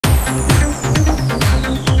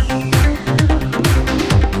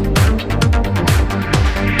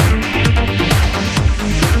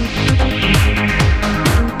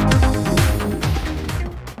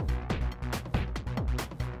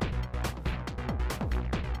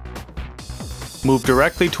Move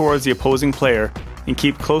directly towards the opposing player and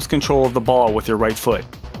keep close control of the ball with your right foot.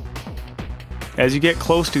 As you get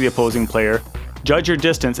close to the opposing player, judge your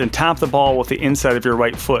distance and tap the ball with the inside of your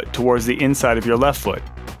right foot towards the inside of your left foot.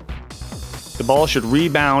 The ball should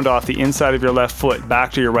rebound off the inside of your left foot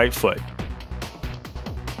back to your right foot.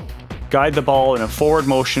 Guide the ball in a forward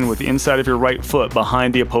motion with the inside of your right foot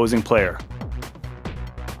behind the opposing player.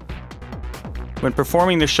 When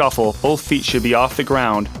performing the shuffle, both feet should be off the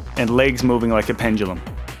ground and legs moving like a pendulum.